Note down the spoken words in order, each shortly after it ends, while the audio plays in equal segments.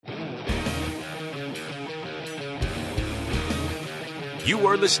You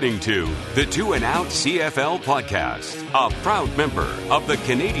are listening to the Two and Out CFL podcast, a proud member of the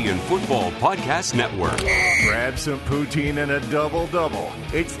Canadian Football Podcast Network. Grab some poutine and a double-double.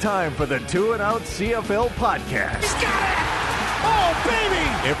 It's time for the Two and Out CFL podcast. He's got it! Oh,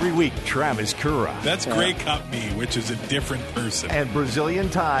 baby! Every week, Travis Cura. That's Grey Cup me, which is a different person. And Brazilian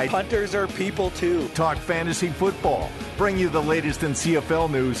Tide. Punters are people, too. Talk fantasy football, bring you the latest in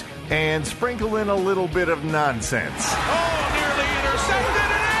CFL news, and sprinkle in a little bit of nonsense. Oh, nearly intercepted,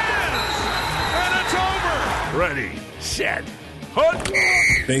 and it's over! Ready, set, hunt!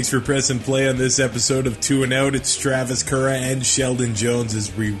 Thanks for pressing play on this episode of Two and Out. It's Travis Cura and Sheldon Jones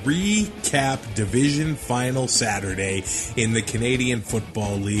as we recap Division Final Saturday in the Canadian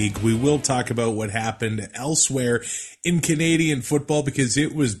Football League. We will talk about what happened elsewhere in Canadian football because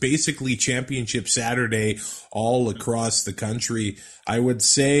it was basically Championship Saturday all across the country. I would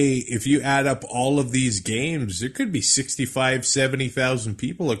say if you add up all of these games, there could be 65, 70,000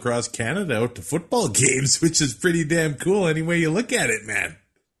 people across Canada out to football games, which is pretty damn cool any way you look at it, man.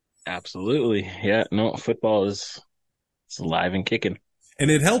 Absolutely. Yeah, no, football it's alive and kicking. And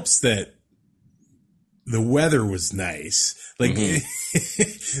it helps that the weather was nice. Like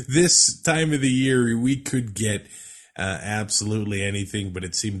this time of the year, we could get absolutely anything, but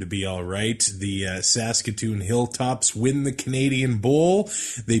it seemed to be all right. The Saskatoon Hilltops win the Canadian Bowl.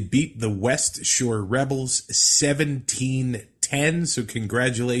 They beat the West Shore Rebels 17-10, so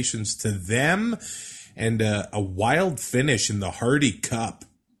congratulations to them. And a wild finish in the Hardy Cup.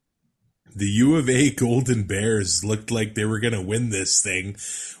 The U of A Golden Bears looked like they were going to win this thing,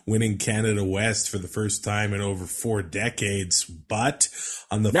 winning Canada West for the first time in over 4 decades. But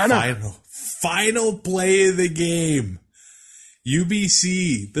on the final play of the game,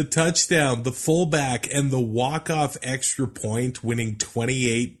 UBC, the touchdown, the fullback, and the walk-off extra point, winning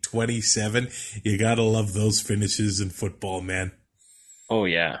 28-27. You got to love those finishes in football, man. Oh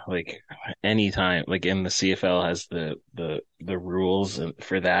yeah, like anytime, like in the CFL has the rules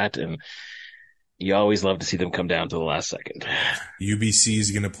for that, and you always love to see them come down to the last second. UBC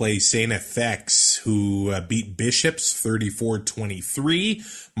is going to play Saint FX, who beat Bishops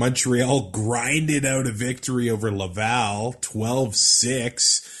 34-23. Montreal grinded out a victory over Laval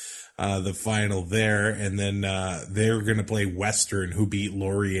 12-6. The final there, and then they're going to play Western, who beat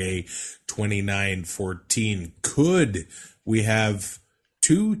Laurier 29-14. Could we have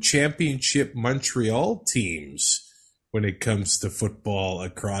 2 championship Montreal teams when it comes to football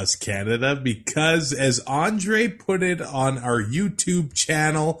across Canada? Because as Andre put it on our YouTube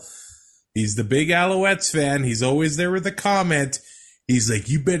channel, he's the big Alouettes fan. He's always there with a comment. He's like,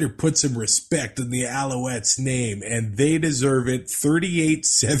 you better put some respect on the Alouettes name, and they deserve it.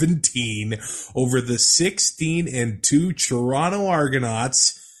 38-17 over the 16-2 Toronto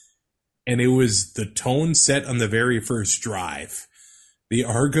Argonauts, and it was the tone set on the very first drive. The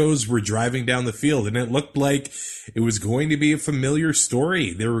Argos were driving down the field, and it looked like it was going to be a familiar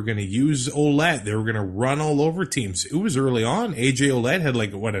story. They were going to use Ouellette. They were going to run all over teams. It was early on. A.J. Ouellette had a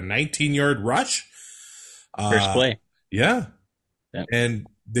 19-yard rush? First play. Yeah. Yep. And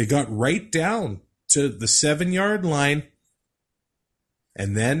they got right down to the 7-yard line.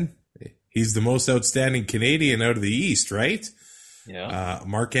 And then he's the most outstanding Canadian out of the East, right? Yeah.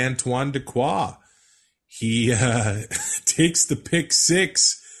 Marc-Antoine Dequoy. He takes the pick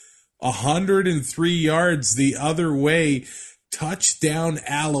six, 103 yards the other way. Touchdown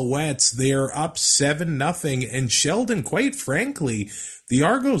Alouettes. They are up 7-0. And Sheldon, quite frankly, the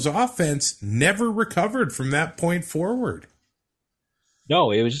Argos offense never recovered from that point forward.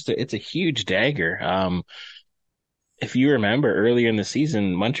 No, it was just it's a huge dagger. If you remember earlier in the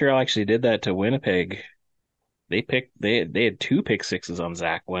season, Montreal actually did that to Winnipeg. They had 2 pick sixes on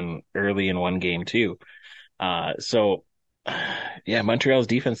Zach early in one game too. So yeah, Montreal's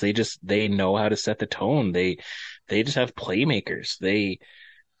defense, they know how to set the tone. They just have playmakers.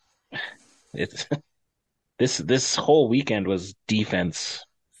 This whole weekend was defense.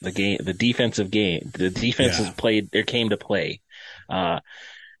 The defensive game. The defense came to play.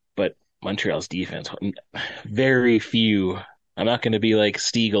 But Montreal's defense, very few. I'm not going to be like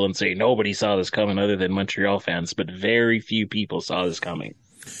Stiegel and say nobody saw this coming other than Montreal fans, but very few people saw this coming.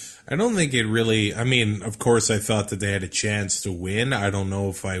 I don't think it really, I mean, of course I thought that they had a chance to win. I don't know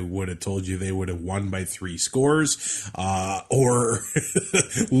if I would have told you they would have won by 3 scores, or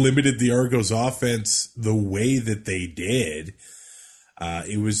limited the Argos offense the way that they did.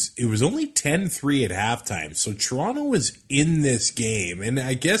 It was only 10-3 at halftime. So Toronto was in this game, and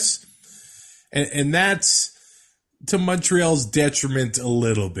I guess, and that's to Montreal's detriment a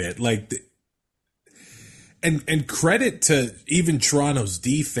little bit. Like, and credit to even Toronto's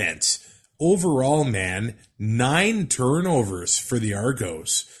defense. overall, man, 9 turnovers for the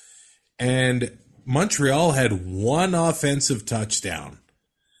Argos. And Montreal had 1 offensive touchdown.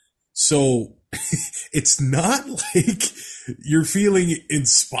 So it's not like you're feeling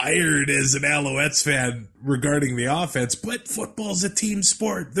inspired as an Alouettes fan regarding the offense, but football's a team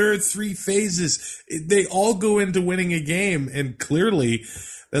sport. There are 3 phases. They all go into winning a game, and clearly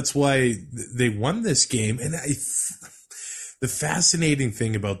that's why they won this game. And the fascinating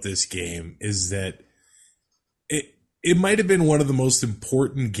thing about this game is that it might have been one of the most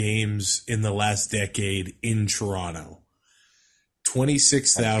important games in the last decade in Toronto.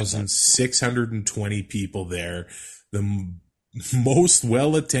 26,620 people there. The most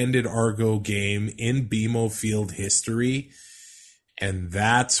well-attended Argo game in BMO Field history. And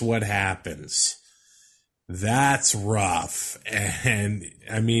that's what happens. That's rough. And,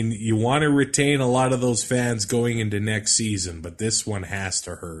 I mean, you want to retain a lot of those fans going into next season, but this one has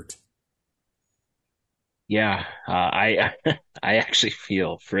to hurt. Yeah, I actually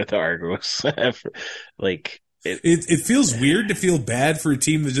feel for the Argos. Like, It feels weird to feel bad for a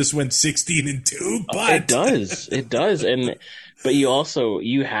team that just went 16-2, but it does. But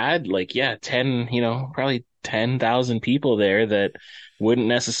you had 10, probably 10,000 people there that wouldn't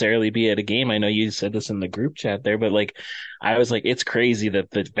necessarily be at a game. I know you said this in the group chat there, but I was like, it's crazy that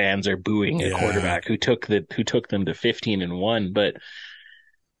the fans are booing a quarterback who took them to 15-1, but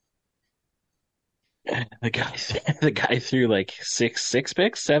the guy threw six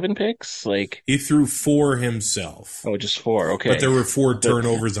picks, 7 picks. He threw 4 himself. Oh, just 4. Okay, but there were 4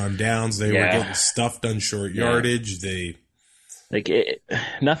 turnovers on downs. They were getting stuffed on short yardage.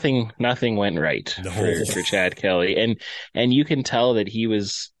 Nothing went right for Chad Kelly, and you can tell that he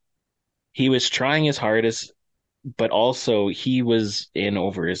was trying his hardest. But also he was in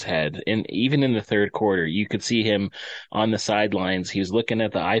over his head. And even in the third quarter, you could see him on the sidelines. He was looking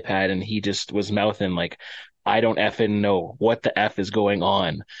at the iPad and he just was mouthing I don't effing know what the F is going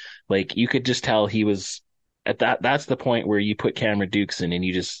on. You could just tell he was at that's the point where you put Cameron Dukes in and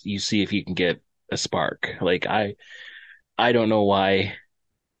you see if you can get a spark. I don't know why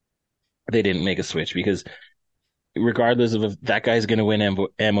they didn't make a switch, because regardless of if that guy's going to win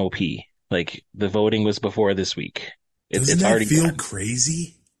MOP, the voting was before this week. Doesn't it's that already feel done.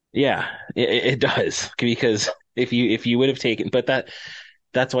 Crazy? Yeah, it does, because if you would have taken, but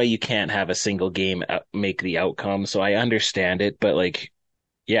that's why you can't have a single game make the outcome. So I understand it, but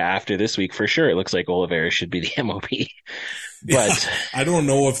after this week, for sure, it looks like Oliveira should be the MOP. But I don't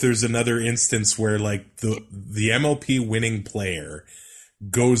know if there's another instance where the MOP winning player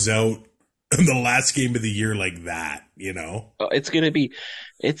goes out in the last game of the year like that, It's gonna be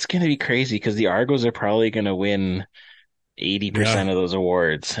crazy, because the Argos are probably gonna win 80% of those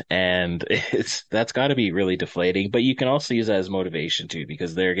awards, and that's got to be really deflating. But you can also use that as motivation too,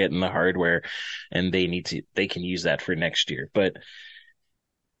 because they're getting the hardware, and they can use that for next year. But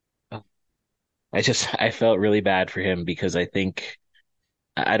I felt really bad for him, because I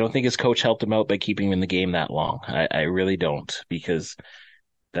don't think his coach helped him out by keeping him in the game that long. I really don't, because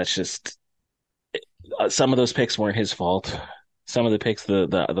that's just. Some of those picks weren't his fault. Some of the picks,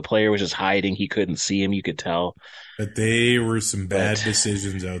 the player was just hiding. He couldn't see him. You could tell. But there were some bad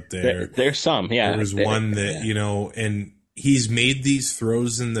decisions out there. There's some, yeah. There was one that, and he's made these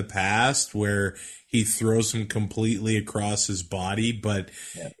throws in the past where he throws them completely across his body, but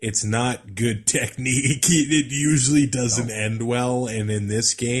it's not good technique. It usually doesn't end well. And in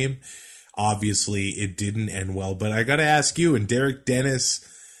this game, obviously it didn't end well. But I got to ask you, and Derek Dennis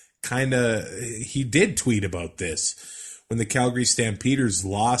he did tweet about this when the Calgary Stampeders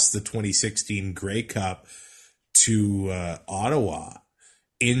lost the 2016 Grey Cup to Ottawa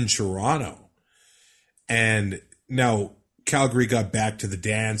in Toronto. And now Calgary got back to the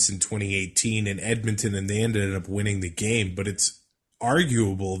dance in 2018 in Edmonton, and they ended up winning the game. But it's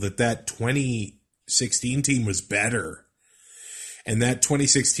arguable that 2016 team was better. And that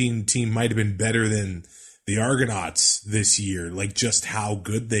 2016 team might have been better than the Argonauts this year, just how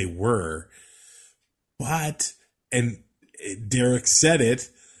good they were. But, and Derek said it,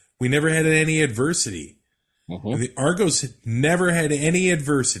 we never had any adversity. Mm-hmm. The Argos never had any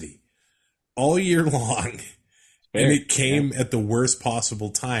adversity all year long. And it came at the worst possible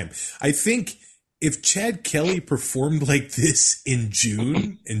time. I think if Chad Kelly performed like this in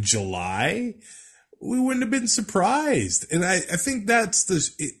June and July, we wouldn't have been surprised. And I think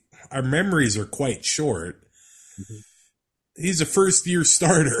that's our memories are quite short. Mm-hmm. He's a first-year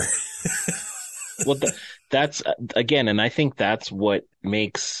starter. Well, that's again, and I think that's what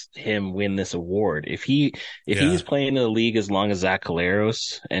makes him win this award. If he was playing in the league as long as Zach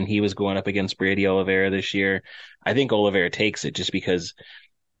Caleros, and he was going up against Brady Oliveira this year, I think Oliveira takes it, just because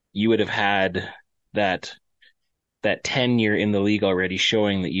you would have had that tenure in the league already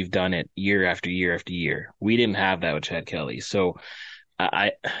showing that you've done it year after year after year. We didn't have that with Chad Kelly. So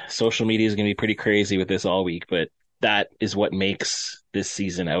social media is going to be pretty crazy with this all week, but that is what makes this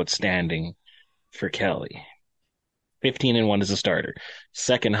season outstanding for Kelly. 15-1 as a starter,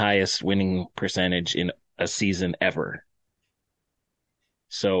 second highest winning percentage in a season ever.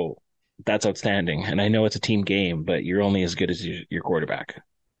 So that's outstanding. And I know it's a team game, but you're only as good as your quarterback.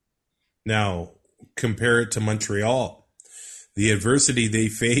 Now, compare it to Montreal. The adversity they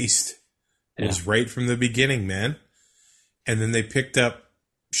faced was right from the beginning, man. And then they picked up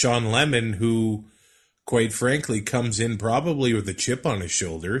Sean Lemon, who, quite frankly, comes in probably with a chip on his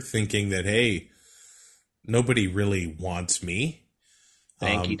shoulder, thinking that, hey, nobody really wants me.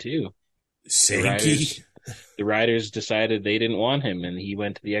 Sankey, too. Sankey? The Riders decided they didn't want him, and he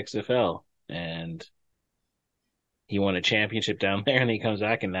went to the XFL. And he won a championship down there, and he comes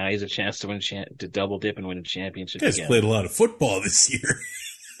back, and now he has a chance to to double dip and win a championship again. Played a lot of football this year.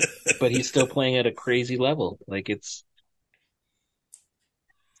 But he's still playing at a crazy level. Like, it's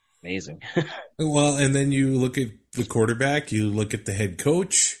amazing. Well, and then you look at the quarterback, you look at the head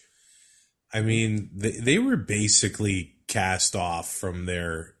coach. I mean, they were basically cast off from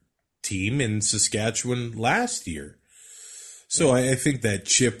their team in Saskatchewan last year. So I think that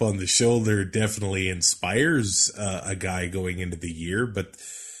chip on the shoulder definitely inspires a guy going into the year, but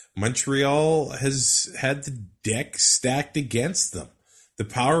Montreal has had the deck stacked against them. The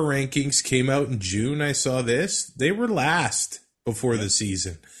power rankings came out in June. I saw this. They were last before the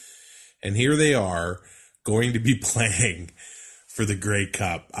season. And here they are going to be playing for the Grey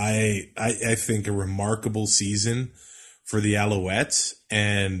Cup. I think a remarkable season for the Alouettes,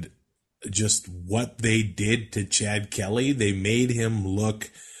 and just what they did to Chad Kelly, they made him look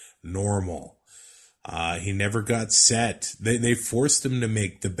normal. He never got set. They forced him to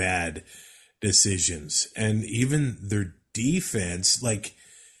make the bad decisions. And even their defense, like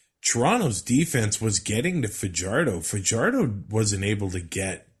Toronto's defense was getting to Fajardo. Fajardo wasn't able to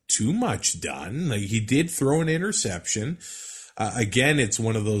get too much done. Like, he did throw an interception. Again, it's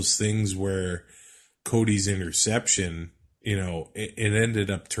one of those things where Cody's interception, it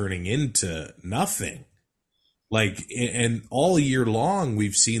ended up turning into nothing. Like, and all year long,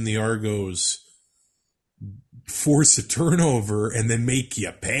 we've seen the Argos force a turnover and then make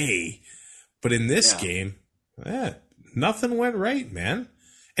you pay. But in this game, nothing went right, man.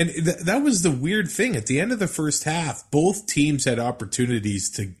 And that was the weird thing. At the end of the first half, both teams had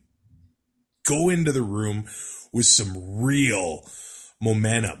opportunities to go into the room with some real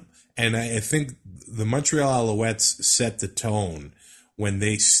momentum. And I think the Montreal Alouettes set the tone when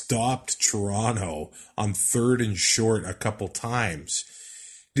they stopped Toronto on 3rd and short a couple times.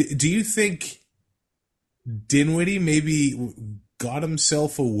 Do you think Dinwiddie maybe got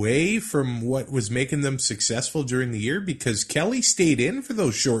himself away from what was making them successful during the year? Because Kelly stayed in for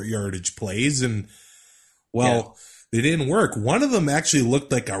those short yardage plays, and, they didn't work. One of them actually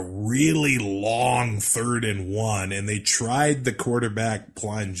looked like a really long 3rd and 1, and they tried the quarterback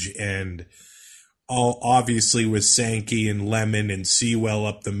plunge, and obviously with Sankey and Lemon and Sewell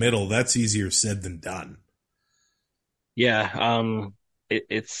up the middle, that's easier said than done. Yeah,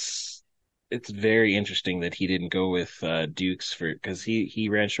 it's very interesting that he didn't go with Dukes because he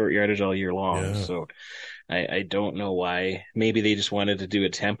ran short yardage all year long. Yeah. So I don't know why. Maybe they just wanted to do a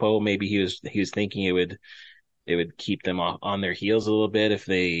tempo. Maybe he was thinking it would keep them on their heels a little bit if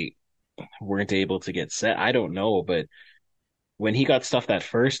they weren't able to get set. I don't know, but when he got stuffed that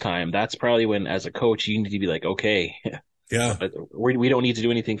first time, that's probably when, as a coach, you need to be like, okay, we don't need to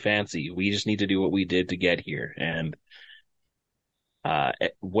do anything fancy. We just need to do what we did to get here. And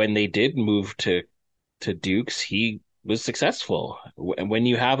when they did move to Dukes, he was successful. When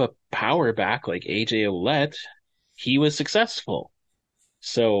you have a power back like AJ Ouellette, he was successful.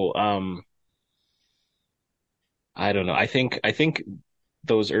 So, I don't know. I think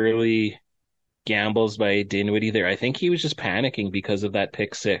those early gambles by Dinwiddie there, I think he was just panicking because of that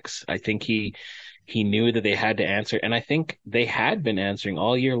pick six. I think he knew that they had to answer, and I think they had been answering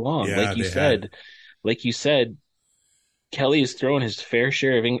all year long. Yeah, like you said, Kelly has thrown his fair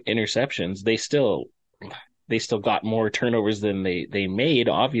share of interceptions. They still got more turnovers than they made,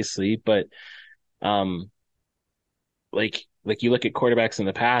 obviously, but like you look at quarterbacks in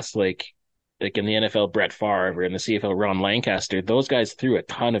the past, like in the NFL, Brett Favre, or in the CFL, Ron Lancaster, those guys threw a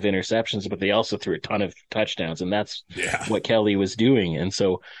ton of interceptions, but they also threw a ton of touchdowns, and that's what Kelly was doing. And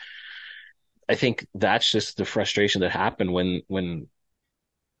so I think that's just the frustration that happened when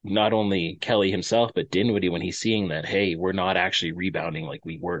not only Kelly himself, but Dinwiddie, when he's seeing that, hey, we're not actually rebounding like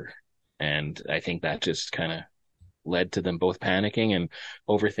we were. And I think that just kind of led to them both panicking and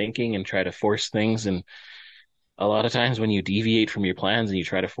overthinking and try to force things. And a lot of times when you deviate from your plans and you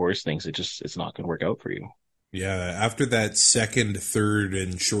try to force things, it's not going to work out for you. Yeah, after that second, third,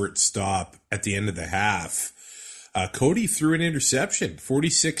 and short stop at the end of the half, Cody threw an interception,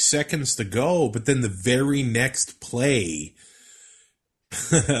 46 seconds to go, but then the very next play,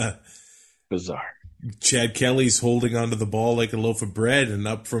 Bizarre. Chad Kelly's holding onto the ball like a loaf of bread, and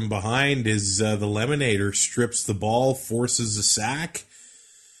up from behind is the Lemonator, strips the ball, forces a sack,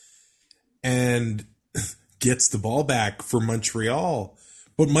 and gets the ball back for Montreal.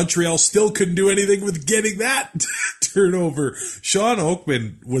 But Montreal still couldn't do anything with getting that turnover. Sean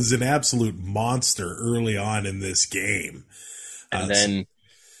Oakman was an absolute monster early on in this game. And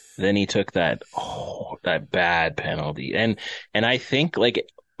then he took that bad penalty. And I think, like,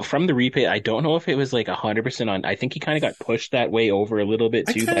 from the replay, I don't know if it was like 100% on. I think he kind of got pushed that way over a little bit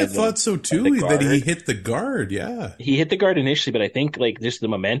too. I kind of thought so too, that he hit the guard. Yeah, he hit the guard initially, but I think like just the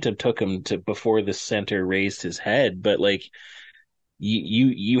momentum took him to before the center raised his head. But like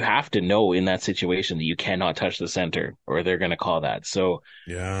you have to know in that situation that you cannot touch the center or they're going to call that. So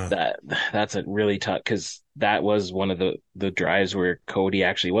yeah, that's a really tough, because that was one of the drives where Cody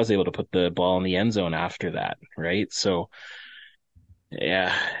actually was able to put the ball in the end zone after that, right? So.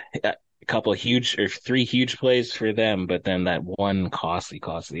 Yeah, a couple of three huge plays for them, but then that one costly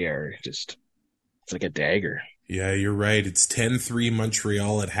error, it's like a dagger. Yeah, you're right. It's 10-3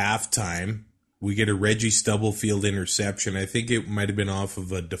 Montreal at halftime. We get a Reggie Stubblefield interception. I think it might have been off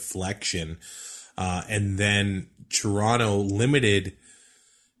of a deflection. And then Toronto limited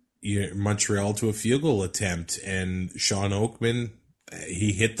Montreal to a field goal attempt. And Sean Oakman,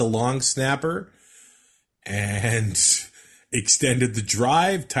 he hit the long snapper and extended the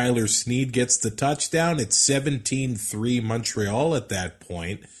drive. Tyler Snead gets the touchdown. It's 17-3 Montreal at that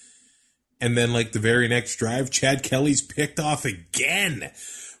point. And then, like, the very next drive, Chad Kelly's picked off again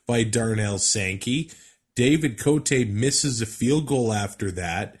by Darnell Sankey. David Cote misses a field goal after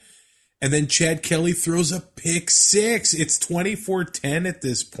that. And then Chad Kelly throws a pick six. It's 24-10 at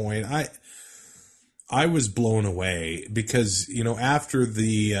this point. I was blown away because, after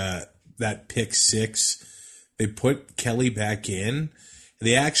that pick six, they put Kelly back in.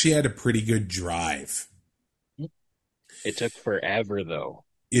 They actually had a pretty good drive. It took forever, though.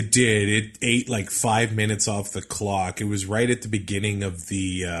 It did. It ate like 5 minutes off the clock. It was right at the beginning of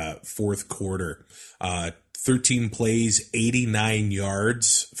the fourth quarter. 13 plays, 89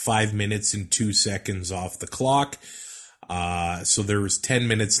 yards, 5 minutes and 2 seconds off the clock. So there was 10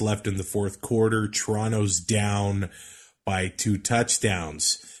 minutes left in the fourth quarter. Toronto's down by 2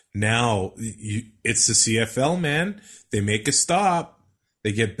 touchdowns. Now, it's the CFL, man. They make a stop.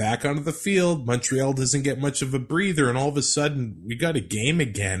 They get back onto the field. Montreal doesn't get much of a breather, and all of a sudden, we got a game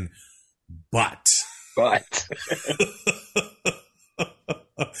again. But.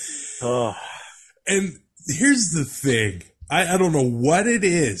 Oh. And here's the thing. I don't know what it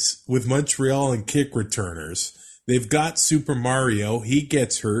is with Montreal and kick returners. They've got Super Mario. He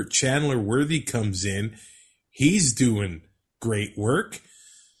gets hurt. Chandler Worthy comes in. He's doing great work.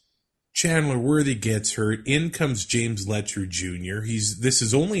 Chandler Worthy gets hurt. In comes James Letcher Jr. This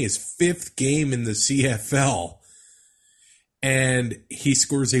is only his 5th game in the CFL. And he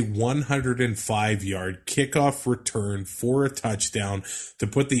scores a 105-yard kickoff return for a touchdown to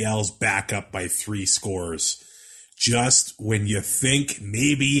put the Owls back up by 3 scores. Just when you think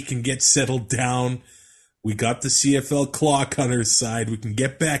maybe you can get settled down, we got the CFL clock on our side. We can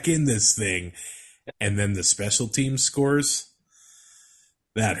get back in this thing. And then the special team scores.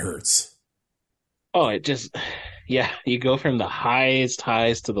 That hurts. Oh, it just, you go from the highest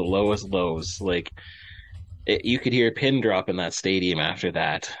highs to the lowest lows. Like, you could hear a pin drop in that stadium after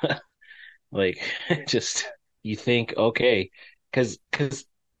that. Like, just, you think, okay, because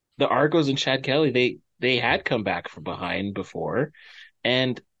the Argos and Chad Kelly, they had come back from behind before,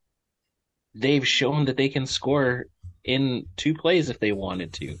 and they've shown that they can score in 2 plays if they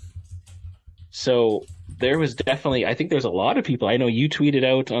wanted to. So there was definitely, I think there's a lot of people. I know you tweeted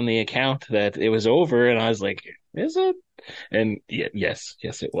out on the account that it was over, and I was like, is it? And yes,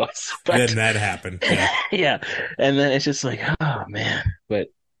 it was. But then that happened. Yeah. Yeah. And then it's just like, oh man, but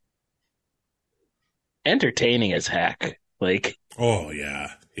entertaining as heck. Like, oh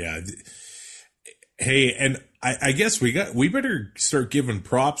yeah. Hey, and I guess we better start giving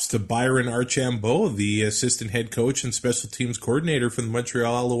props to Byron Archambault, the assistant head coach and special teams coordinator for the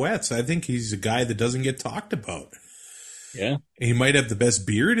Montreal Alouettes. I think he's a guy that doesn't get talked about. Yeah. He might have the best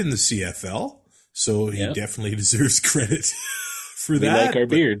beard in the CFL, so he definitely deserves credit for that. We like our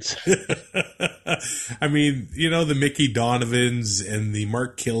beards. I mean, the Mickey Donovans and the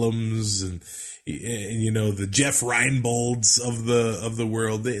Mark Killams and the Jeff Reinbolds of the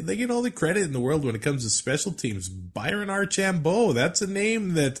world. They get all the credit in the world when it comes to special teams. Byron Archambault, that's a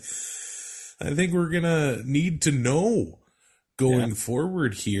name that I think we're going to need to know going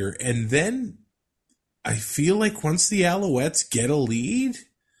forward here. And then I feel like once the Alouettes get a lead,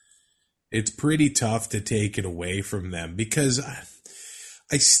 it's pretty tough to take it away from them, because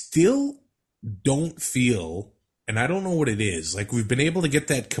I still don't feel, and I don't know what it is, like we've been able to get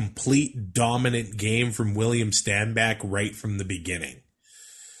that complete dominant game from William Stanback right from the beginning.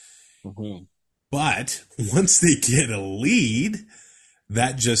 Mm-hmm. But once they get a lead,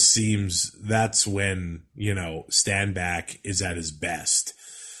 that just seems that's when, Stanback is at his best.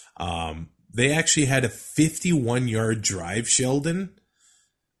 They actually had a 51-yard drive, Sheldon,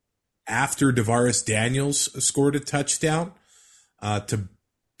 after DeVaris Daniels scored a touchdown to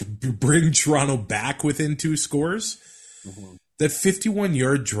bring Toronto back within 2 scores. Mm-hmm. That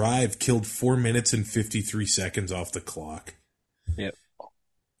 51-yard drive killed 4 minutes and 53 seconds off the clock. Yep.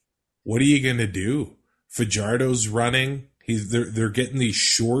 What are you going to do? Fajardo's running. They're getting these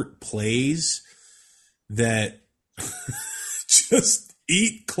short plays that just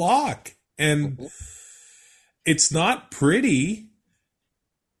eat clock. And it's not pretty,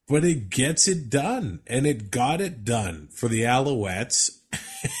 but it gets it done. And it got it done for the Alouettes.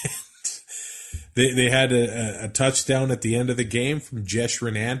 They had a touchdown at the end of the game from Jesh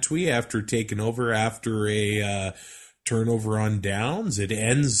Renantwi after taking over after a turnover on downs. It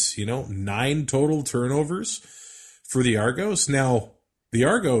ends, 9 total turnovers for the Argos. Now, the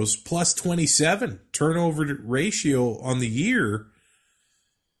Argos plus 27 turnover ratio on the year.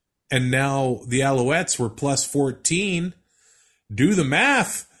 And now the Alouettes were plus 14. Do the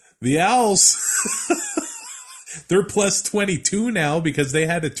math. The Owls, they're plus 22 now because they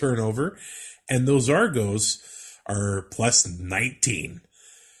had a turnover. And those Argos are plus 19.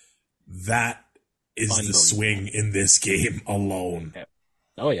 That is the swing in this game alone. Yeah.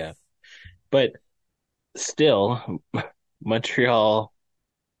 Oh, yeah. But still, Montreal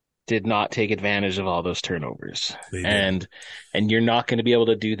did not take advantage of all those turnovers. And you're not going to be able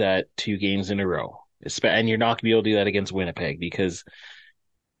to do that 2 games in a row. And you're not going to be able to do that against Winnipeg because,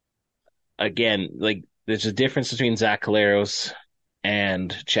 again, like there's a difference between Zach Caleros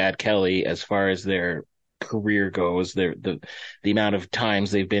and Chad Kelly as far as their career goes. The amount of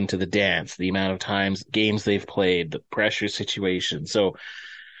times they've been to the dance, the amount of games they've played, the pressure situation. So,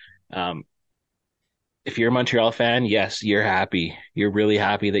 if you're a Montreal fan, yes, you're happy. You're really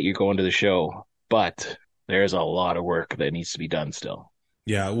happy that you're going to the show. But there's a lot of work that needs to be done still.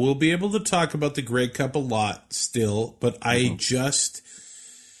 Yeah, we'll be able to talk about the Grey Cup a lot still. But I just,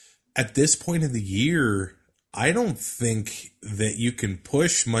 at this point of the year, I don't think that you can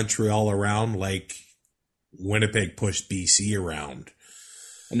push Montreal around like Winnipeg pushed BC around.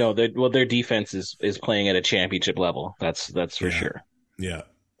 No, their defense is playing at a championship level. That's for sure. Yeah.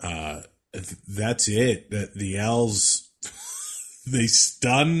 That's it. The Owls, they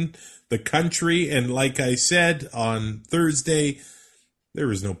stun the country. And like I said on Thursday, there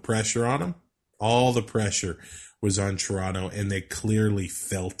was no pressure on them. All the pressure was on Toronto, and they clearly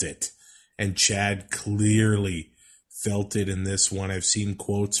felt it. And Chad clearly felt it in this one. I've seen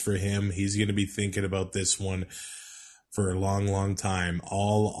quotes for him. He's going to be thinking about this one for a long, long time,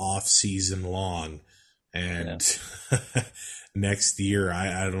 all off season long. And next year,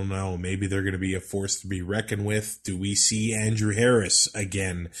 I don't know, maybe they're going to be a force to be reckoned with. Do we see Andrew Harris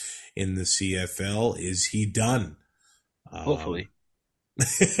again in the CFL? Is he done? Hopefully.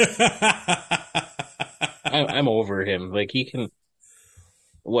 I'm over him. Like he can,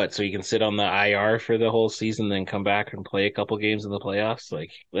 so he can sit on the IR for the whole season, then come back and play a couple games in the playoffs.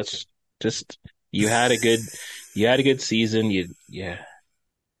 Like let's just, you had a good season. You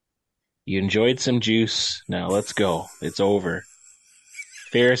enjoyed some juice. Now let's go. It's over.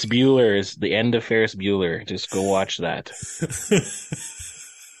 Ferris Bueller is the end of Ferris Bueller. Just go watch that.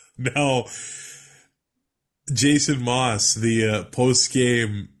 No. Jason Moss, the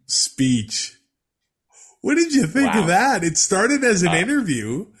post-game speech. What did you think of that? It started as an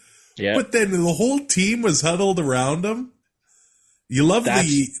interview, but then the whole team was huddled around him. You love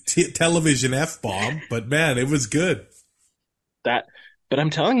the television F-bomb, but man, it was good. But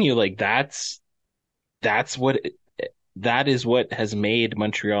I'm telling you, like that is what has made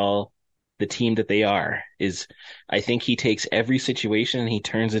Montreal the team that they are. Is I think he takes every situation and he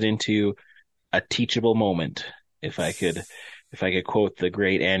turns it into a teachable moment. If I could quote the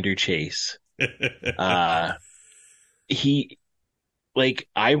great Andrew Chase, I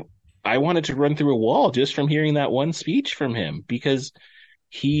wanted to run through a wall just from hearing that one speech from him because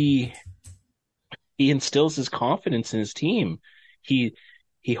he instills his confidence in his team.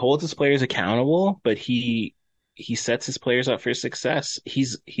 he holds his players accountable, but he sets his players up for success.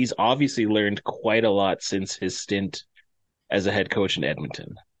 He's obviously learned quite a lot since his stint as a head coach in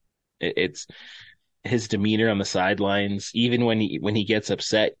Edmonton. It's his demeanor on the sidelines. Even when he gets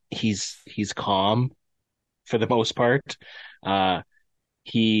upset, he's calm for the most part. Uh,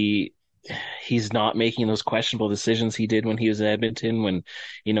 he he's not making those questionable decisions he did when he was in Edmonton, when,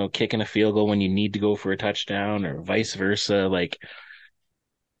 kicking a field goal when you need to go for a touchdown or vice versa. Like,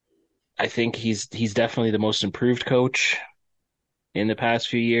 I think he's definitely the most improved coach in the past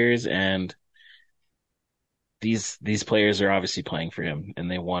few years, and these players are obviously playing for him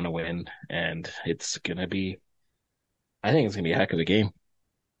and they want to win, and I think it's gonna be a heck of a game.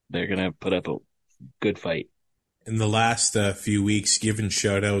 They're gonna put up a good fight. In the last few weeks, giving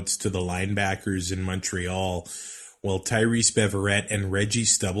shout outs to the linebackers in Montreal. Well, Tyrese Beverette and Reggie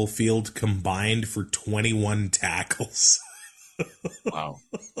Stubblefield combined for 21 tackles. Wow.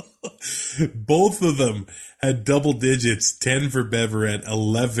 Both of them had double digits, 10 for Beverette,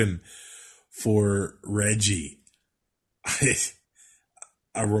 11 for Reggie.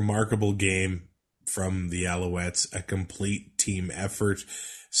 A remarkable game from the Alouettes, a complete team effort,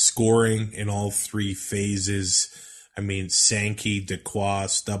 scoring in all three phases. I mean, Sankey, Dequoy,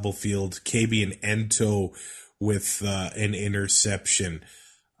 Stubblefield, KB, and Ento with an interception.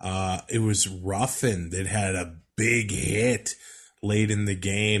 It was Ruffin that had a big hit late in the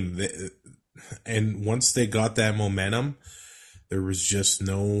game. And once they got that momentum, there was just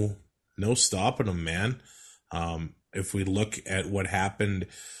no stopping them, man. If we look at what happened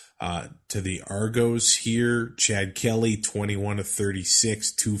to the Argos here, Chad Kelly, 21 of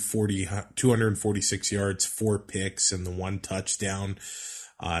 36, 246 yards, 4 picks, and the 1 touchdown.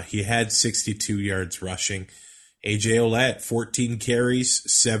 He had 62 yards rushing. AJ Olette, 14 carries,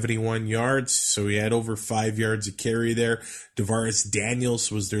 71 yards, so he had over 5 yards a carry there. Devaris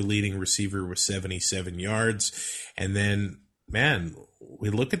Daniels was their leading receiver with 77 yards. And then, man, we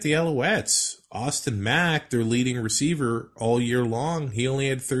look at the Alouettes. Austin Mack, their leading receiver all year long, he only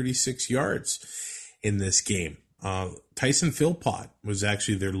had 36 yards in this game. Tyson Philpott was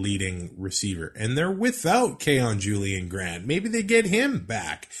actually their leading receiver. And they're without Keon Julian Grant. Maybe they get him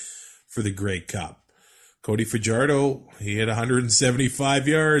back for the Grey Cup. Cody Fajardo, he had 175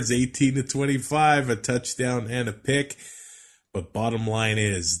 yards, 18 to 25, a touchdown and a pick. But bottom line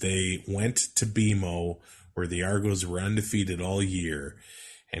is they went to BMO, where the Argos were undefeated all year,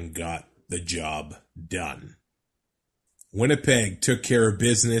 and got the job done. Winnipeg took care of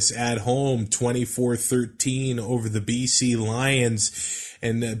business at home, 24-13 over the BC Lions,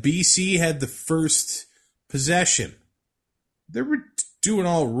 and BC had the first possession. They were doing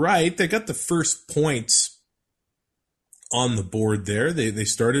all right. They got the first points on the board there. They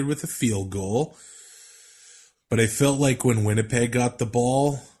started with a field goal, but I felt like when Winnipeg got the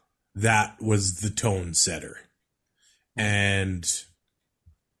ball, that was the tone setter. And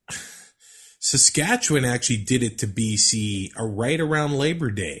Saskatchewan actually did it to BC right around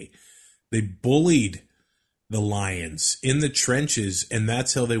Labor Day. They bullied the Lions in the trenches, and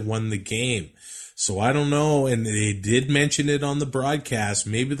that's how they won the game. So I don't know, and they did mention it on the broadcast,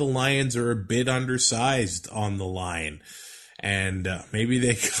 maybe the Lions are a bit undersized on the line, and maybe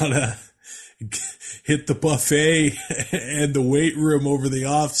they gotta hit the buffet and the weight room over the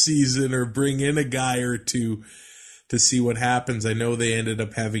off season, or bring in a guy or two to see what happens. I know they ended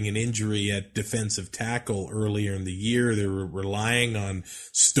up having an injury at defensive tackle earlier in the year. They were relying on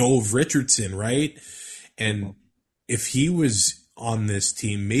Stove Richardson, right? And if he was on this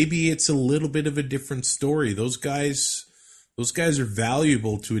team, maybe it's a little bit of a different story. Those guys are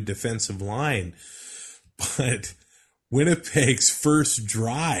valuable to a defensive line. But Winnipeg's first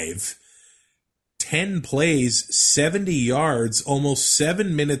drive, 10 plays, 70 yards, almost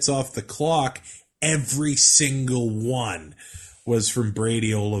 7 minutes off the clock, every single one was from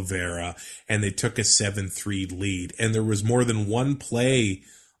Brady Oliveira, and they took a 7-3 lead. And there was more than one play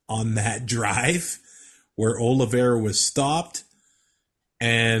on that drive where Oliveira was stopped,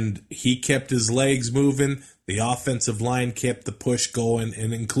 and he kept his legs moving. The offensive line kept the push going,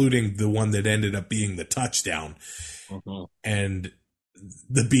 and including the one that ended up being the touchdown. Mm-hmm. And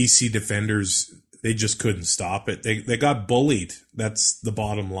the BC defenders, they just couldn't stop it. They got bullied. That's the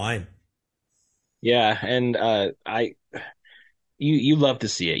bottom line. Yeah, and you love to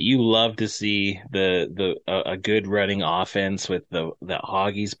see it. You love to see a good running offense with the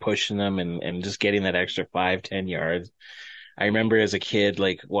Hoggies pushing them and just getting that extra 5-10 yards. I remember as a kid,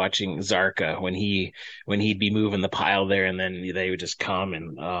 like watching Zarka when he'd be moving the pile there, and then they would just come,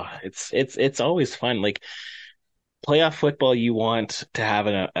 and it's always fun. Like playoff football, you want to have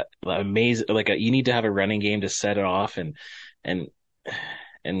an amazing, you need to have a running game to set it off, and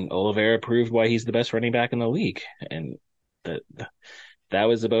and Oliveira proved why he's the best running back in the league. And that that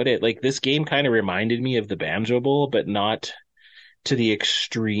was about it. Like, this game kind of reminded me of the Banjo Bowl, but not to the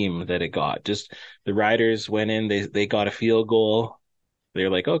extreme that it got. Just the Riders went in, they got a field goal. They're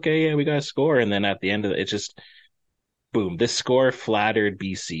like, okay, yeah, we got a score. And then at the end of it, just boom. This score flattered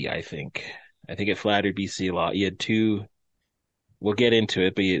BC, I think. I think it flattered BC a lot. You had two, we'll get into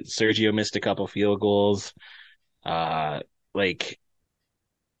it, but Sergio missed a couple field goals. Like,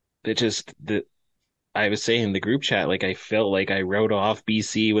 it just, I was saying in the group chat, like, I felt like I wrote off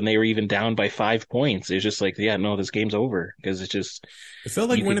BC when they were even down by 5 points. It was just like, yeah, no, this game's over, because it's just, it felt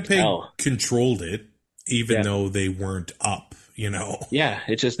like Winnipeg controlled it, even though they weren't up, Yeah,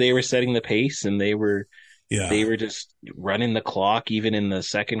 it's just they were setting the pace, and they were just running the clock, even in the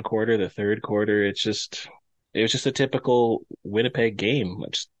second quarter, the third quarter. It was just a typical Winnipeg game.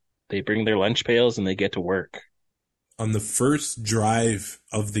 They bring their lunch pails and they get to work. On the first drive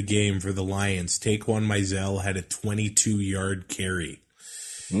of the game for the Lions, Taquan Mizell had a 22-yard carry.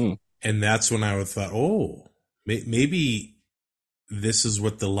 And that's when I thought, maybe this is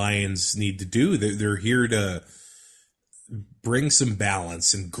what the Lions need to do. They're here to bring some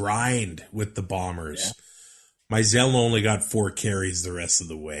balance and grind with the Bombers. Yeah. Mizell only got 4 carries the rest of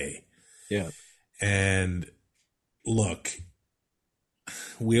the way. Yeah. And look,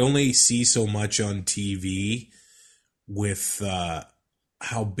 we only see so much on TV with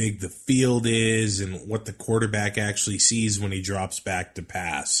how big the field is and what the quarterback actually sees when he drops back to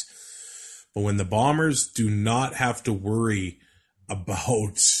pass. But when the Bombers do not have to worry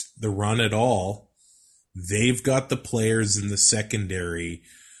about the run at all, they've got the players in the secondary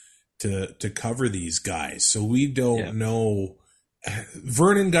to cover these guys. So we don't know.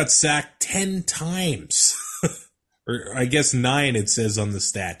 Vernon got sacked 10 times. Or I guess 9, it says on the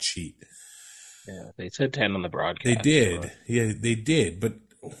stat sheet. Yeah, they said 10 on the broadcast. They did. So. Yeah, they did. But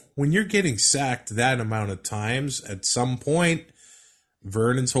when you're getting sacked that amount of times, at some point,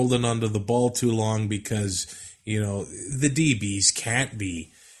 Vernon's holding onto the ball too long because, the DBs can't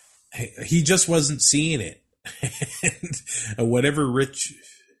be. He just wasn't seeing it. And whatever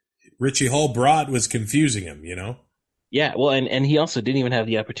Richie Hall brought was confusing him, Yeah, well, and he also didn't even have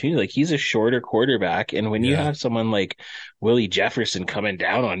the opportunity. Like, he's a shorter quarterback, and when you have someone like Willie Jefferson coming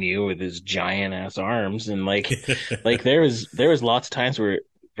down on you with his giant ass arms, and like there was lots of times where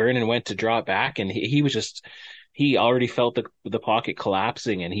Vernon went to drop back, and he already felt the pocket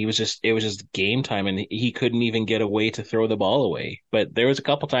collapsing, and it was just game time, and he couldn't even get away to throw the ball away. But there was a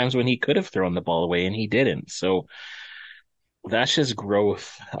couple times when he could have thrown the ball away, and he didn't. So that's just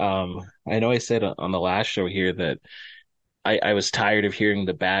growth. I know I said on the last show here that I was tired of hearing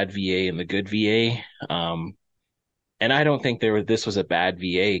the bad VA and the good VA. And I don't think this was a bad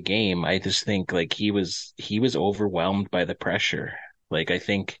VA game. I just think like he was overwhelmed by the pressure. Like, I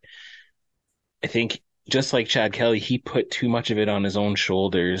think just like Chad Kelly, he put too much of it on his own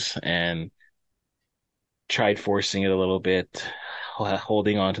shoulders and tried forcing it a little bit,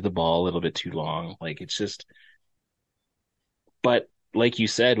 holding on to the ball a little bit too long. Like, it's just, but like you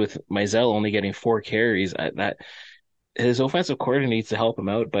said, with Mizell only getting 4 carries, that his offensive coordinator needs to help him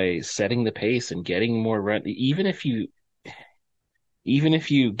out by setting the pace and getting more run. Even if you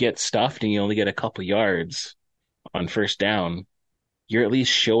get stuffed and you only get a couple yards on first down, you're at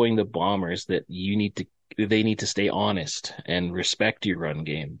least showing the Bombers that they need to stay honest and respect your run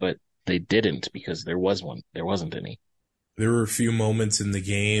game. But they didn't, because there wasn't any. There were a few moments in the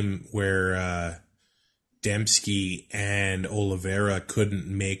game where Dembski and Oliveira couldn't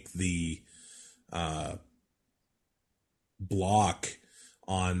make the block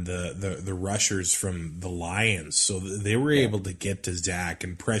on the rushers from the Lions. So they were able to get to Zach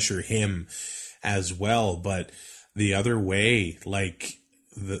and pressure him as well. But the other way, like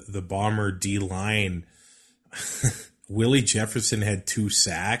the Bomber D-line, Willie Jefferson had 2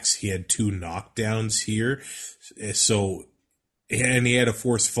 sacks. He had 2 knockdowns here. So, and he had a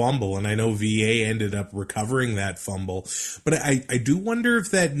forced fumble, and I know VA ended up recovering that fumble. But I do wonder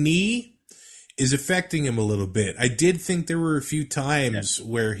if that knee is affecting him a little bit. I did think there were a few times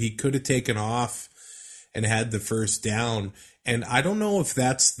where he could have taken off and had the first down. And I don't know if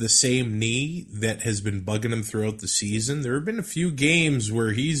that's the same knee that has been bugging him throughout the season. There have been a few games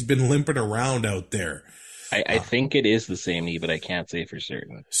where he's been limping around out there. I think it is the same knee, but I can't say for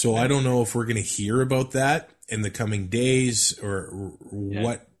certain. So I don't know if we're going to hear about that in the coming days or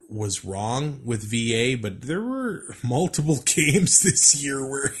what was wrong with VA, but there were multiple games this year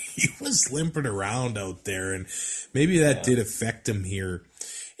where he was limping around out there, and maybe that did affect him here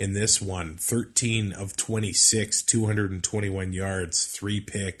in this one. 13 of 26, 221 yards, 3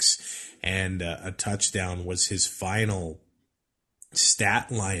 picks, and a touchdown was his final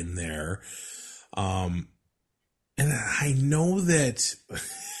stat line there. And I know that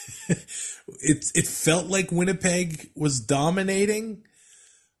it felt like Winnipeg was dominating,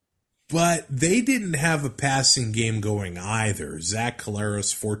 but they didn't have a passing game going either. Zach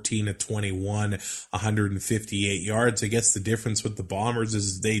Collaros, 14 of 21, 158 yards. I guess the difference with the Bombers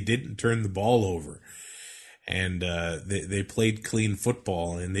is they didn't turn the ball over. And they played clean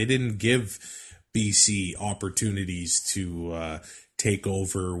football, and they didn't give BC opportunities to take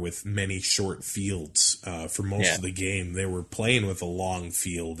over with many short fields for most of the game. They were playing with a long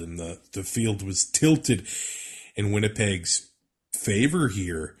field, and the field was tilted in Winnipeg's favor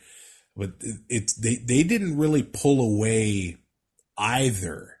here. But they didn't really pull away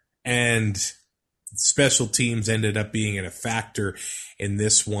either. And special teams ended up being a factor in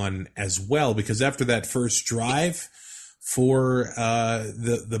this one as well, because after that first drive for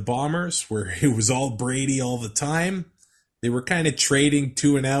the Bombers, where it was all Brady all the time, they were kind of trading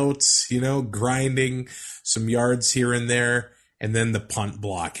 2 and outs, grinding some yards here and there, and then the punt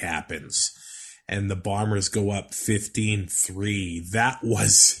block happens, and the Bombers go up 15-3. That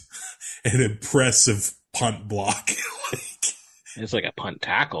was an impressive punt block. It's like a punt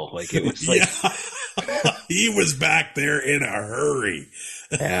tackle. Like it was like he was back there in a hurry.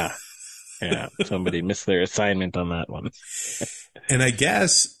 Yeah. Somebody missed their assignment on that one. And I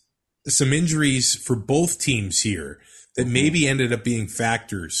guess some injuries for both teams here that maybe ended up being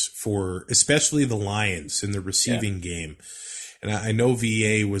factors for especially the Lions in the receiving game. And I know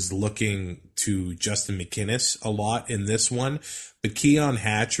VA was looking to Justin McInnis a lot in this one, but Keon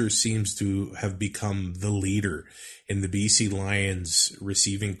Hatcher seems to have become the leader in the BC Lions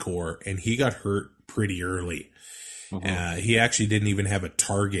receiving corps, and he got hurt pretty early. He actually didn't even have a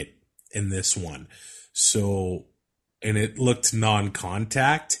target in this one. So, and it looked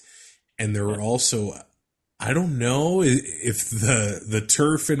non-contact, and there were also, I don't know if the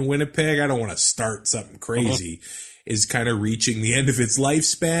turf in Winnipeg, I don't want to start something crazy, is kind of reaching the end of its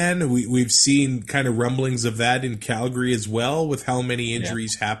lifespan. We've seen kind of rumblings of that in Calgary as well, with how many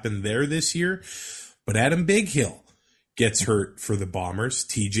injuries happened there this year. But Adam Bighill gets hurt for the Bombers.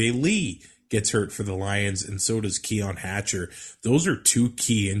 TJ Lee gets hurt for the Lions, and so does Keon Hatcher. Those are 2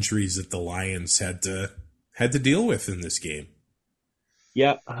 key injuries that the Lions had to deal with in this game.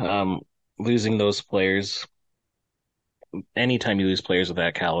 Yeah, losing those players, anytime you lose players of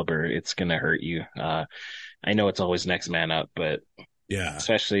that caliber, it's going to hurt you. I know it's always next man up, but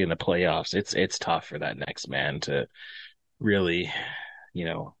especially in the playoffs, it's tough for that next man to really,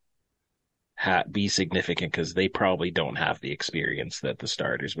 be significant, because they probably don't have the experience that the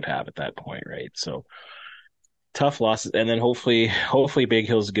starters would have at that point, right? So tough losses, and then hopefully Big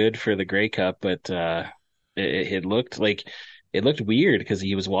Hill's good for the Grey Cup, but it looked weird because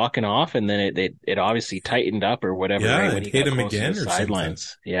he was walking off, and then it obviously tightened up or whatever. Yeah, right, when it he hit got him close to again the or sidelines.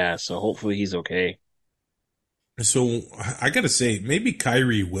 something. Yeah, so hopefully he's okay. So I got to say, maybe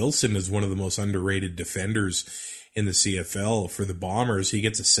Kyrie Wilson is one of the most underrated defenders in the CFL for the Bombers. He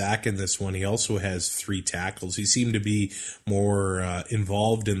gets a sack in this one. He also has 3 tackles. He seemed to be more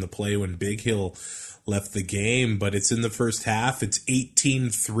involved in the play when Big Hill left the game, but it's in the first half. It's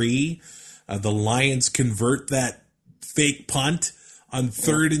 18-3. The Lions convert that fake punt on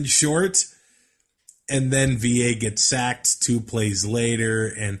 3rd and short, and then VA gets sacked 2 plays later,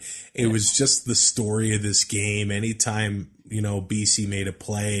 and it was just the story of this game. Anytime, BC made a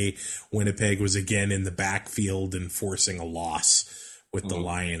play, Winnipeg was again in the backfield and forcing a loss with the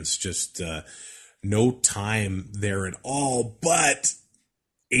Lions. Just no time there at all. But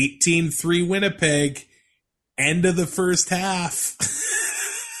 18-3 Winnipeg, end of the first half.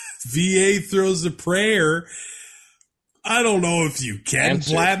 VA throws a prayer. I don't know if you can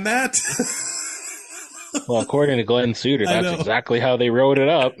plan that. Well, according to Glenn Suter, that's exactly how they wrote it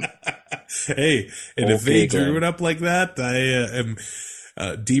up. Hey, and if they drew it up like that, I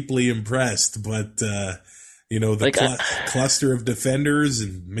am deeply impressed. But, the cluster of defenders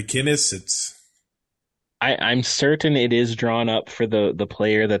and McInnis, I'm certain it is drawn up for the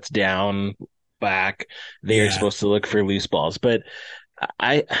player that's down back. They are supposed to look for loose balls. But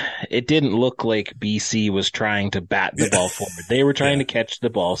it didn't look like BC was trying to bat the ball forward. They were trying to catch the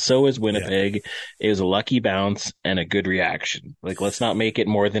ball. So was Winnipeg. Yeah. It was a lucky bounce and a good reaction. Like, let's not make it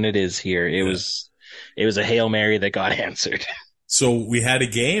more than it is here. It was a Hail Mary that got answered. So we had a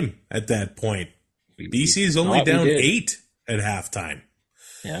game at that point. BC is only down 8 at halftime.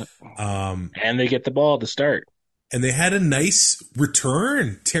 Yeah. And they get the ball to start. And they had a nice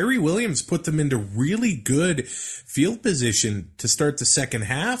return. Terry Williams put them into really good field position to start the second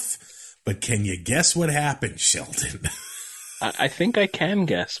half. But can you guess what happened, Sheldon? I think I can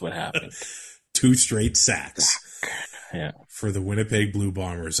guess what happened. 2 straight sacks. Yeah. for the Winnipeg Blue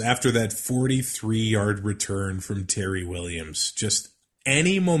Bombers after that 43-yard return from Terry Williams. Just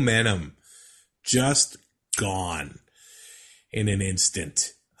any momentum just gone in an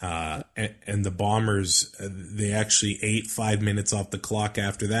instant. And the Bombers, they actually ate 5 minutes off the clock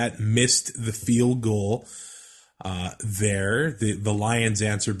after that, missed the field goal there. The Lions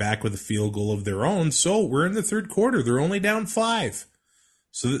answered back with a field goal of their own. So we're in the third quarter. They're only down 5.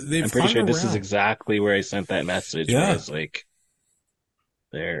 So they've I'm pretty sure hung this is around. exactly where I sent that message. Yeah. Where I was like,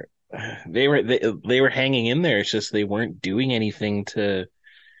 they were hanging in there. It's just they weren't doing anything to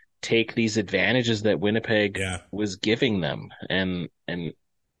take these advantages that Winnipeg was giving them. And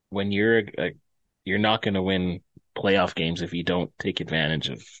when you're not going to win playoff games if you don't take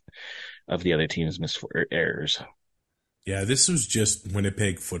advantage of the other team's errors. Yeah, this was just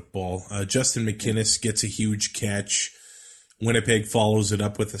Winnipeg football. Justin McInnis gets a huge catch. Winnipeg follows it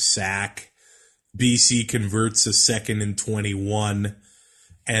up with a sack. BC converts a 2nd and 21.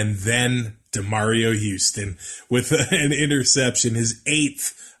 And then DeMario Houston with an interception, his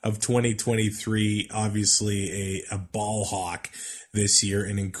 8th of 2023. Obviously a ball hawk this year.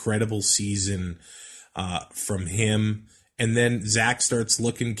 An incredible season from him. And then Zach starts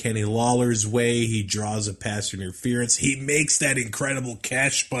looking Kenny Lawler's way. He draws a pass interference. He makes that incredible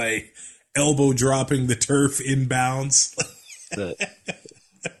catch by elbow dropping the turf inbounds.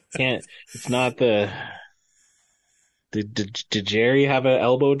 It's not the. Did Jerry have an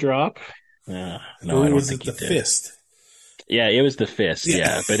elbow drop? No, or I don't was think it the he did. fist? Yeah, it was the fist.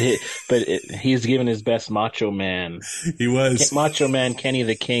 Yeah, he's given his best Macho Man. He was Macho Man Kenny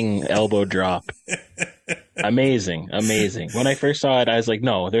the King elbow drop. Amazing. When I first saw it, I was like,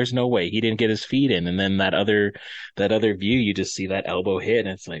 no, there's no way he didn't get his feet in. And then that other view, you just see that elbow hit, and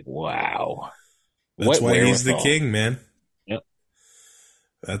it's like, wow. That's why he's the king, man. Yep.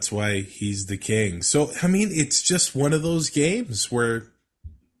 That's why he's the king. So, I mean, it's just one of those games where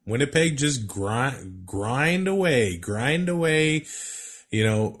Winnipeg just grind away,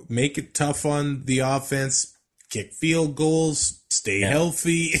 make it tough on the offense, kick field goals, stay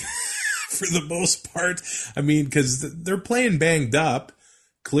healthy for the most part. I mean, because they're playing banged up.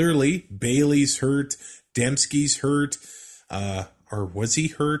 Clearly, Bailey's hurt, Dembski's hurt, or was he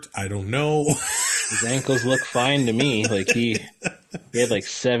hurt? I don't know. His ankles look fine to me. Like he had like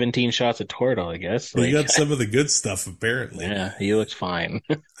 17 shots of Toradol, I guess. He got some of the good stuff, apparently. Yeah, he looks fine.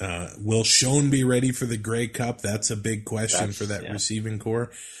 Will Schoen be ready for the Grey Cup? That's a big question for that receiving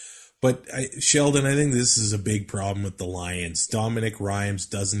core. But Sheldon, I think this is a big problem with the Lions. Dominic Rhymes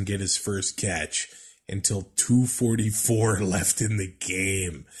doesn't get his first catch until 2:44 left in the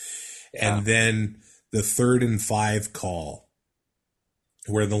game. Yeah. And then the 3rd and 5 call,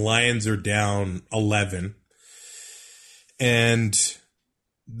 where the Lions are down 11, and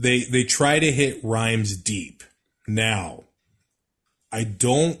they try to hit Rhymes deep. Now, I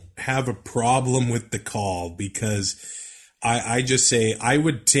don't have a problem with the call because I just say I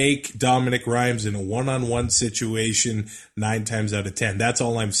would take Dominic Rhymes in a one-on-one situation 9 times out of 10. That's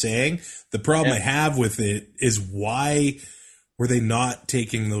all I'm saying. The problem I have with it is why were they not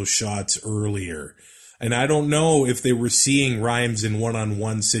taking those shots earlier? And I don't know if they were seeing Rhymes in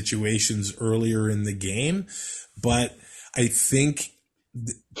one-on-one situations earlier in the game, but I think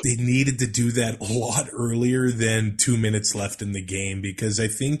they needed to do that a lot earlier than 2 minutes left in the game, because I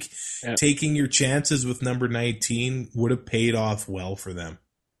think taking your chances with number 19 would have paid off well for them.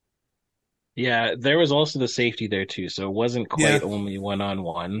 Yeah, there was also the safety there too, so it wasn't quite only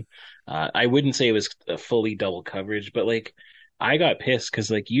one-on-one. I wouldn't say it was a fully double coverage, but like I got pissed because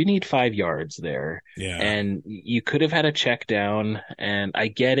like you need 5 yards there, and you could have had a check down. And I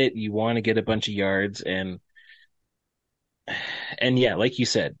get it, you want to get a bunch of yards, and yeah, like you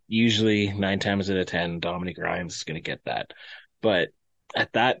said, usually 9 times out of 10, Dominic Rhymes is going to get that. But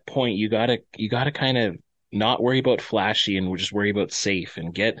at that point, you gotta kind of not worry about flashy and just worry about safe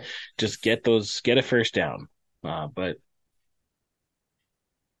and get a first down. But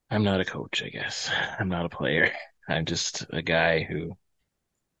I'm not a coach, I guess. I'm not a player. I'm just a guy who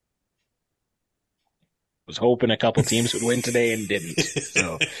was hoping a couple teams would win today and didn't.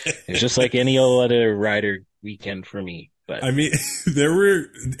 So it's just like any other Rider weekend for me. But I mean, there were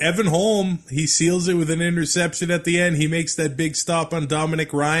Evan Holm. He seals it with an interception at the end. He makes that big stop on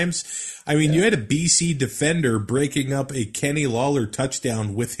Dominic Rhymes. I mean, you had a BC defender breaking up a Kenny Lawler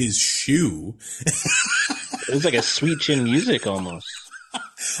touchdown with his shoe. It was like a Sweet Chin Music almost.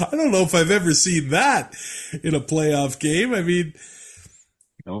 I don't know if I've ever seen that in a playoff game. I mean,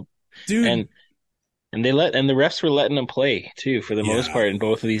 dude. And the refs were letting them play too for the most part in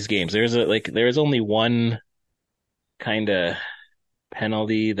both of these games. There was only one kind of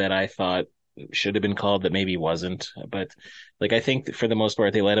penalty that I thought should have been called that maybe wasn't. But like, I think for the most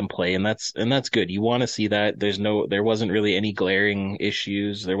part they let him play, and that's good. You want to see that. There wasn't really any glaring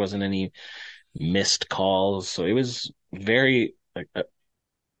issues. There wasn't any missed calls. So it was very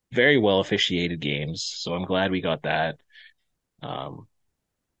well officiated games. So I'm glad we got that. Um,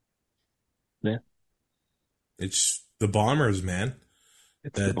 yeah, It's the Bombers, man.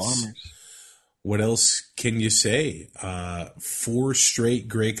 it's the Bombers. What else can you say? 4 straight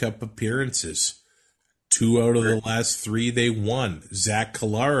Grey Cup appearances. 2 out of the last 3 they won. Zach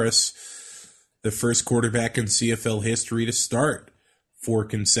Collaros, the first quarterback in CFL history to start 4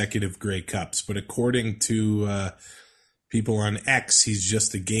 consecutive Grey Cups. But according to people on X, he's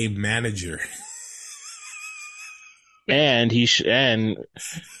just a game manager. And and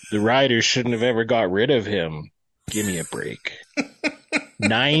the Riders shouldn't have ever got rid of him. Give me a break.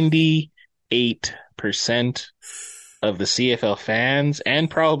 98% of the CFL fans and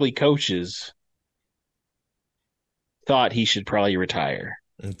probably coaches thought he should probably retire.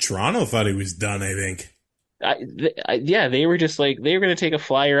 And Toronto thought he was done, I think. They were just like, they were going to take a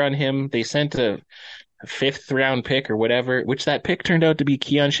flyer on him. They sent a 5th round pick or whatever, which that pick turned out to be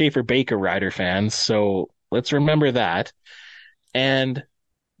Keon Schaefer-Baker, Rider fans. So let's remember that. And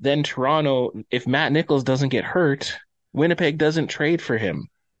then Toronto, if Matt Nichols doesn't get hurt, Winnipeg doesn't trade for him.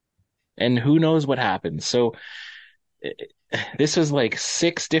 And who knows what happens. So this was like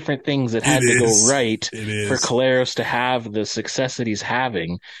 6 different things that had to go right for Collaros to have the success that he's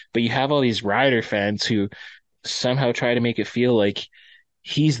having. But you have all these Rider fans who somehow try to make it feel like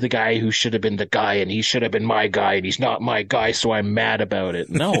he's the guy who should have been the guy and he should have been my guy and he's not my guy, so I'm mad about it.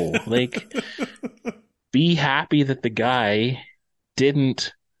 No, like, be happy that the guy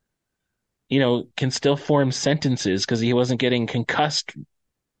didn't, can still form sentences because he wasn't getting concussed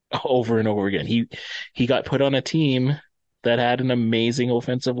over and over again. He got put on a team that had an amazing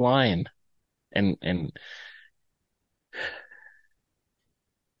offensive line. And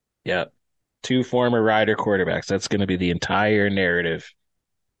yeah, 2 former Rider quarterbacks. That's going to be the entire narrative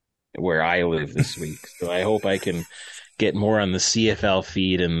where I live this week. So I hope I can get more on the CFL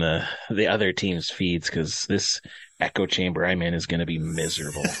feed and the other teams' feeds, because this echo chamber I'm in is going to be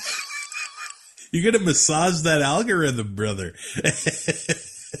miserable. You're going to massage that algorithm, brother.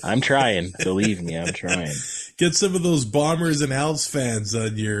 I'm trying. Believe me, I'm trying. Get some of those Bombers and Owls fans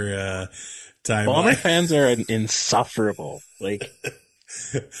on your timeline. Bomber fans are insufferable. Like,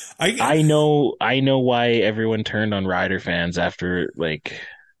 I know why everyone turned on Rider fans after like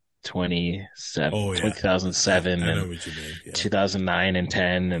 2007 and 2009 and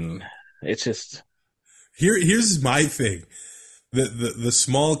 10, and it's just here's my thing. The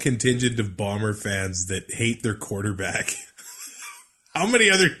small contingent of Bomber fans that hate their quarterback. How many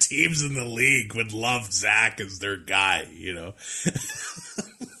other teams in the league would love Zach as their guy, No.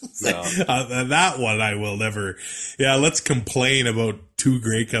 That one I will never. Yeah, let's complain about 2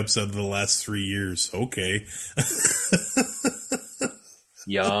 Grey Cups out of the last 3 years. Okay.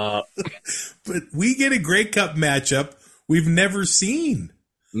 Yeah. But we get a Grey Cup matchup we've never seen.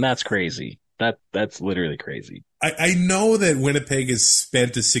 And that's crazy. That's literally crazy. I know that Winnipeg has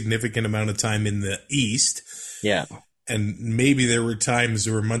spent a significant amount of time in the East. Yeah. And maybe there were times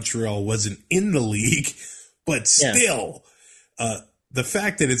where Montreal wasn't in the league, but still, the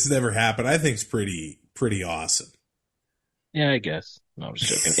fact that it's never happened, I think is pretty awesome. Yeah, I guess. No, I'm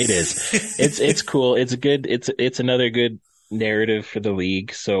just joking. It is. It's cool. It's another good narrative for the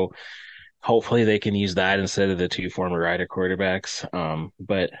league. So hopefully they can use that instead of the 2 former Rider quarterbacks.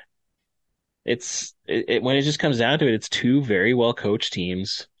 But when it just comes down to it, it's 2 very well coached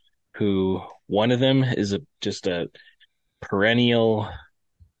teams who, one of them is just a perennial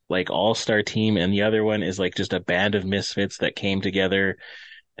like all-star team, and the other one is like just a band of misfits that came together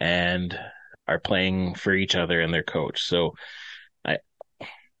and are playing for each other and their coach. So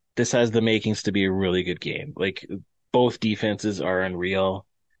this has the makings to be a really good game. Like, both defenses are unreal.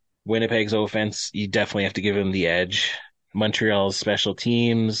 Winnipeg's offense, you definitely have to give them the edge. Montreal's special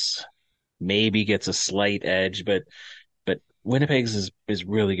teams maybe gets a slight edge, but Winnipeg's is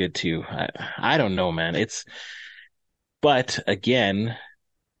really good too. I don't know, man. But again,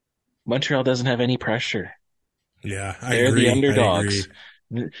 Montreal doesn't have any pressure. Yeah, they're the underdogs.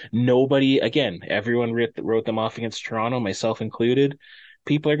 Nobody, again, everyone wrote them off against Toronto, myself included.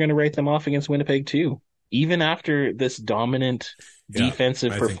 People are going to write them off against Winnipeg too. Even after this dominant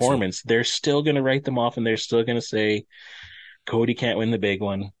defensive performance, they're still going to write them off, and they're still going to say Cody can't win the big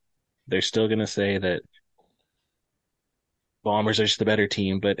one. They're still going to say that Bombers are just a better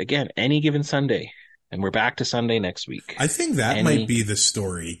team. But again, any given Sunday, and we're back to Sunday next week. I think that might be the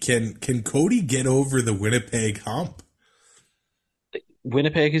story. Can Cody get over the Winnipeg hump?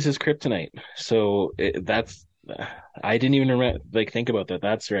 Winnipeg is his kryptonite. So I didn't even think about that.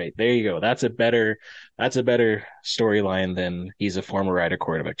 That's right. There you go. That's a better storyline than he's a former Rider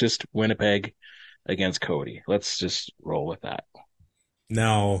quarterback. Just Winnipeg against Cody. Let's just roll with that.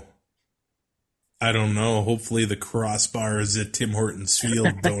 Now, I don't know. Hopefully the crossbars at Tim Hortons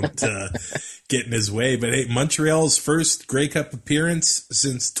Field don't get in his way. But hey, Montreal's first Grey Cup appearance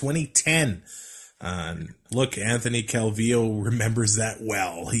since 2010. Look, Anthony Calvillo remembers that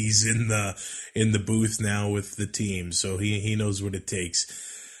well. He's in the booth now with the team, so he knows what it takes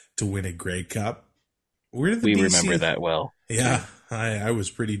to win a Grey Cup. Where did we remember that well? Yeah, I was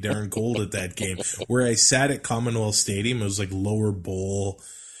pretty darn cold at that game. Where I sat at Commonwealth Stadium, it was like lower bowl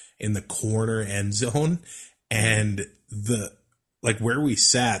in the corner end zone, and where we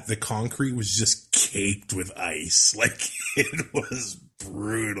sat, the concrete was just caked with ice. Like, it was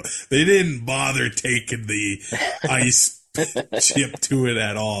brutal. They didn't bother taking the ice chip to it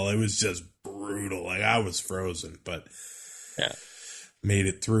at all. It was just brutal. Like, I was frozen, but yeah, made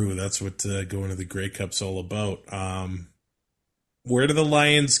it through. That's what going to the Grey Cup's all about. Where do the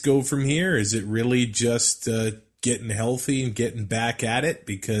Lions go from here? Is it really just getting healthy and getting back at it?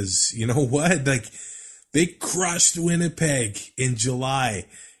 Because you know what? Like, they crushed Winnipeg in July,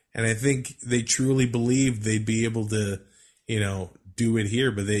 and I think they truly believed they'd be able to, do it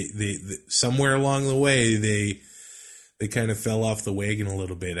here. But they somewhere along the way, they kind of fell off the wagon a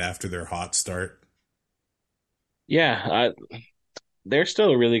little bit after their hot start. Yeah, they're still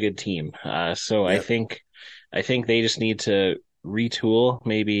a really good team. So yep. I think they just need to retool.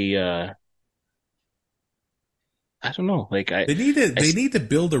 Maybe I don't know. Like, they need to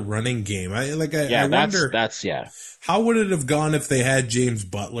build a running game. I wonder how would it have gone if they had James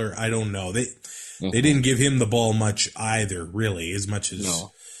Butler? I don't know. They didn't give him the ball much either, really, as much as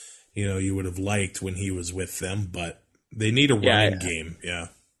you would have liked when he was with them. But they need a running game. Yeah.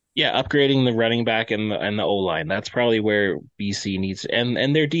 Yeah, upgrading the running back and the O-line. That's probably where BC needs,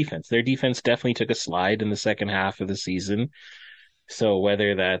 and their defense. Their defense definitely took a slide in the second half of the season. So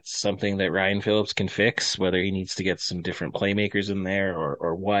whether that's something that Ryan Phillips can fix, whether he needs to get some different playmakers in there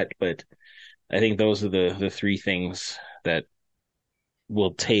or what, but I think those are the three things that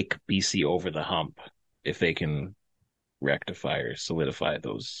will take BC over the hump if they can rectify or solidify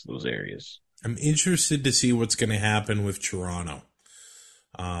those areas. I'm interested to see what's going to happen with Toronto.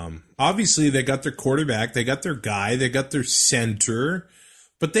 Obviously, they got their quarterback, they got their guy, they got their center,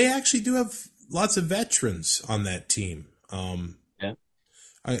 but they actually do have lots of veterans on that team.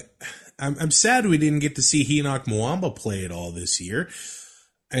 I'm sad we didn't get to see Enoch Mwamba play at all this year,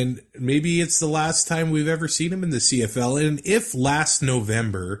 and maybe it's the last time we've ever seen him in the CFL. And if last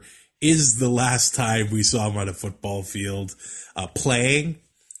November is the last time we saw him on a football field playing,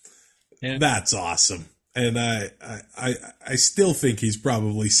 that's awesome. And I still think he's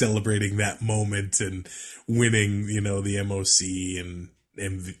probably celebrating that moment and winning, the MOC and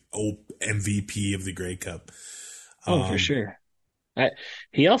MVP of the Grey Cup. For sure.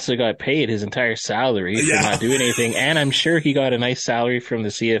 He also got paid his entire salary for not doing anything, and I'm sure he got a nice salary from the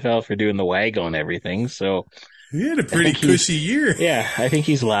CFL for doing the waggle and everything. So he had a pretty cushy year. Yeah, I think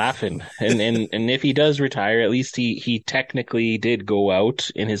he's laughing. And if he does retire, at least he technically did go out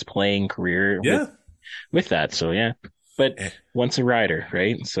in his playing career with that. So yeah. But once a Rider,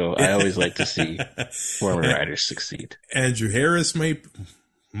 right? So I always like to see former Riders succeed. Andrew Harris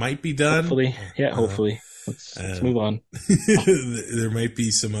might be done. Hopefully. Yeah, hopefully. Let's move on. There might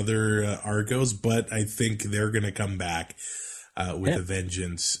be some other Argos, but I think they're going to come back with a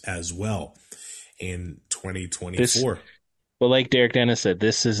vengeance as well in 2024. Well, like Derek Dennis said,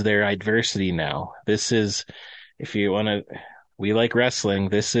 this is their adversity now. This is, if you want to, we like wrestling.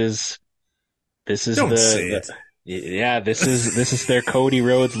 This is Don't say it. This is their Cody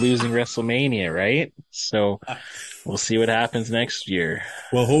Rhodes losing WrestleMania, right? So we'll see what happens next year.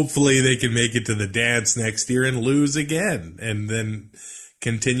 Well, hopefully they can make it to the dance next year and lose again and then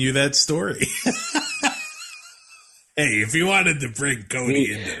continue that story. Hey, if you wanted to bring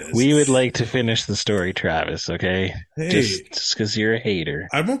Cody into this. We would like to finish the story, Travis, okay? Hey, just because you're a hater.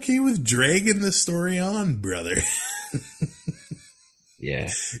 I'm okay with dragging the story on, brother.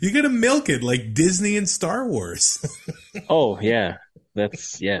 Yeah. You gotta milk it like Disney and Star Wars. Oh, yeah.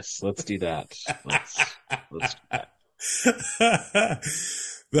 Let's do that. Let's do that.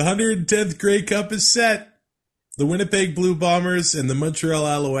 The 110th Grey Cup is set. The Winnipeg Blue Bombers and the Montreal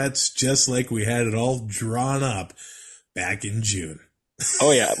Alouettes, just like we had it all drawn up back in June.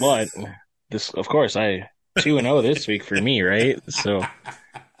 Oh, yeah. Well, of course, 2-0 this week for me, right? So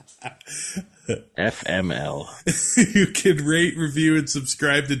FML. You can rate, review, and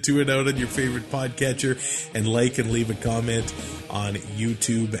subscribe to Two and Out on your favorite podcatcher, and like and leave a comment on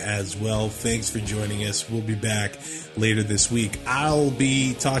YouTube as well. Thanks for joining us. We'll be back later this week. I'll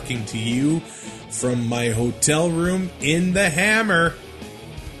be talking to you from my hotel room in the Hammer.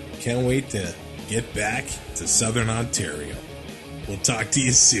 Can't wait to get back to Southern Ontario. We'll talk to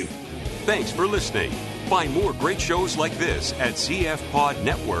you soon. Thanks for listening. Find more great shows like this at CF Pod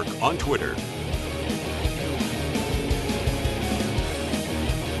Network on Twitter.